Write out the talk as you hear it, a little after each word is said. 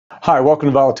Hi, welcome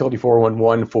to Volatility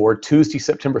 411 for Tuesday,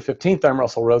 September 15th. I'm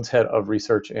Russell Rhodes, head of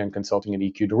research and consulting at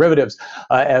EQ Derivatives.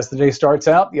 As the day starts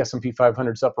out, the S&P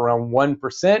 500 is up around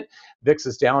 1%. VIX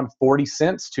is down 40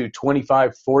 cents to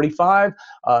 25.45.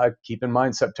 Keep in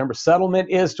mind, September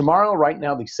settlement is tomorrow. Right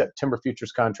now, the September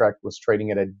futures contract was trading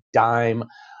at a dime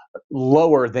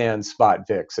lower than spot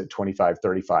VIX at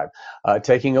 25.35.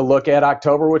 Taking a look at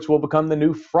October, which will become the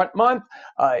new front month,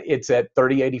 it's at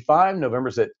 30.85.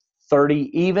 November's at 30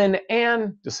 even,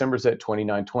 and December's at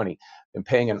 29.20. Been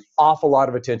paying an awful lot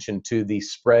of attention to the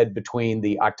spread between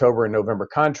the October and November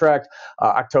contract.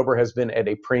 October has been at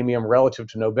a premium relative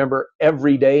to November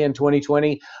every day in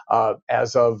 2020.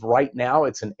 As of right now,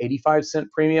 it's an 85-cent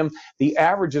premium. The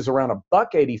average is around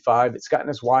 $1.85. It's gotten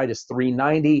as wide as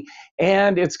 $3.90,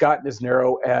 and it's gotten as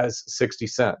narrow as 60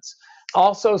 cents.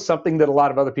 Also, something that a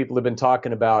lot of other people have been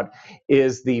talking about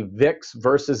is the VIX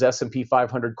versus S&P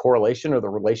 500 correlation, or the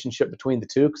relationship between the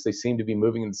two, because they seem to be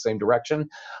moving in the same direction.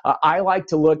 I like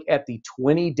to look at the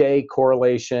 20-day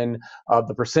correlation of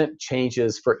the percent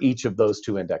changes for each of those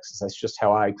two indexes. That's just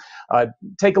how I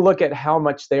take a look at how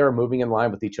much they are moving in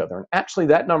line with each other. And actually,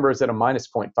 that number is at a minus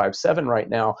 0.57 right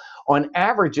now. On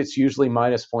average, it's usually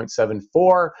minus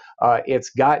 0.74.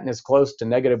 It's gotten as close to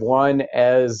 -1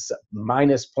 as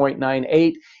minus 0.98.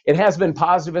 It has been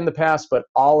positive in the past, but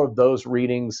all of those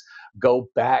readings go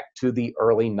back to the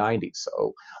early 90s.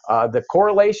 So the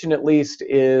correlation, at least,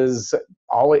 has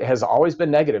always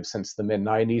been negative since the mid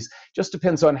 90s. Just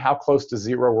depends on how close to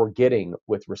zero we're getting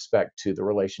with respect to the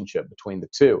relationship between the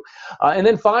two. And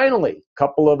then finally,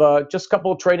 just a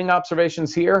couple of trading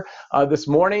observations here. This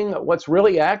morning, what's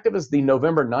really active is the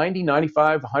November 90,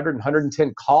 95, 100, and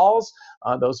 110 calls.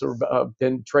 Those have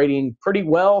been trading pretty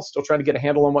well, still trying to get a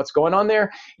handle on what's going on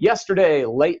there. Yesterday,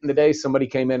 late in the day, somebody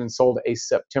came in and sold a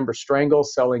September strangle,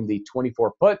 selling the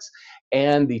 24 puts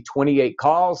and the 28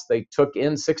 calls. They took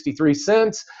in 63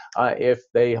 cents. If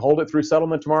they hold it through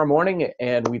settlement tomorrow morning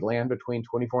and we land between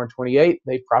 24 and 28,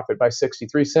 they profit by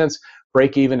 63 cents.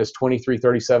 Break even is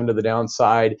 23.37 to the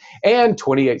downside and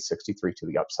 28.63 to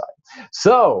the upside.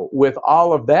 So with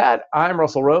all of that, I'm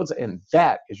Russell Rhodes, and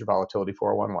that is your Volatility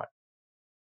 411.